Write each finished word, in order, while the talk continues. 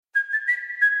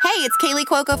Hey, it's Kaylee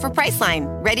Cuoco for Priceline.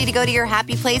 Ready to go to your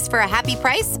happy place for a happy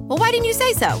price? Well, why didn't you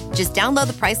say so? Just download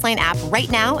the Priceline app right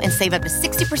now and save up to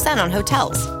 60% on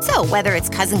hotels. So whether it's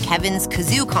Cousin Kevin's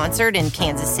Kazoo Concert in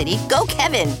Kansas City, go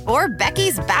Kevin, or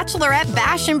Becky's Bachelorette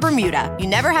Bash in Bermuda, you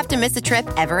never have to miss a trip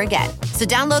ever again. So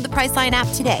download the Priceline app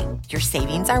today. Your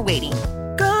savings are waiting.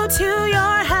 Go to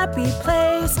your happy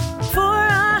place for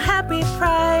a happy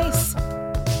price.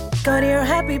 Go to your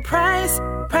happy price,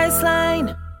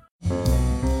 Priceline.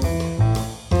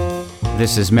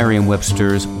 This is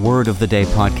Merriam-Webster's Word of the Day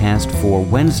podcast for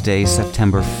Wednesday,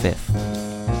 September 5th.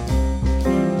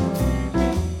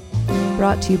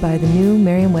 Brought to you by the new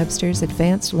Merriam-Webster's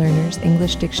Advanced Learners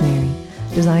English Dictionary,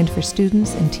 designed for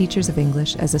students and teachers of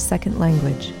English as a second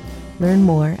language. Learn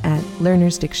more at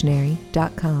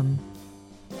learnersdictionary.com.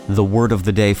 The word of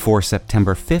the day for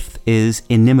September 5th is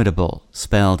inimitable,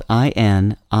 spelled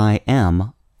I-N-I-M-I-T-A-B-L-E.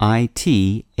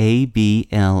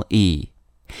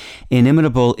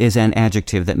 Inimitable is an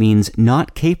adjective that means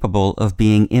not capable of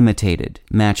being imitated,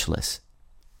 matchless.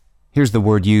 Here's the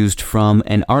word used from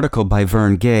an article by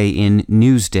Verne Gay in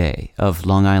Newsday of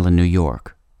Long Island, New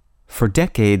York. For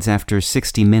decades after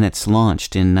 60 Minutes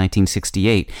launched in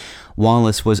 1968,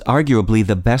 Wallace was arguably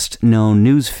the best-known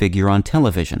news figure on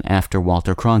television after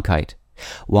Walter Cronkite.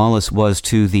 Wallace was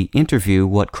to the interview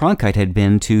what Cronkite had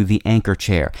been to the anchor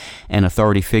chair, an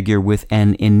authority figure with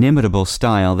an inimitable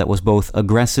style that was both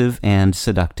aggressive and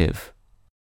seductive.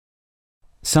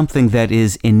 Something that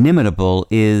is inimitable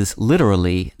is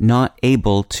literally not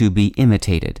able to be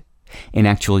imitated. In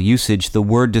actual usage, the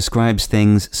word describes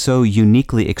things so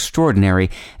uniquely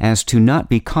extraordinary as to not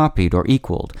be copied or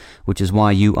equaled, which is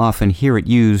why you often hear it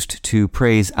used to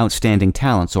praise outstanding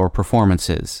talents or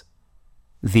performances.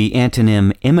 The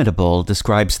antonym imitable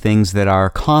describes things that are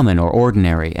common or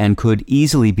ordinary and could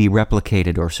easily be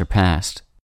replicated or surpassed.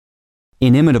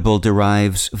 Inimitable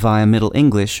derives via Middle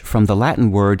English from the Latin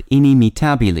word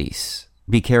inimitabilis.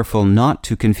 Be careful not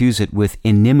to confuse it with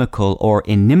inimical or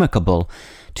inimicable,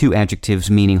 two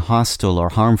adjectives meaning hostile or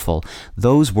harmful.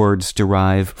 Those words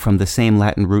derive from the same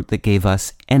Latin root that gave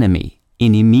us enemy,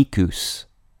 inimicus.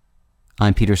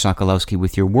 I'm Peter Sokolowski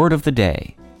with your Word of the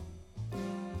Day.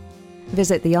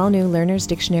 Visit the all-new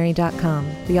learnersdictionary.com,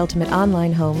 the ultimate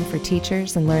online home for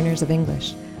teachers and learners of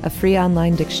English. A free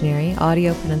online dictionary,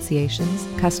 audio pronunciations,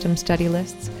 custom study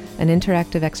lists, and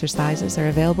interactive exercises are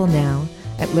available now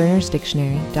at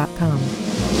learnersdictionary.com.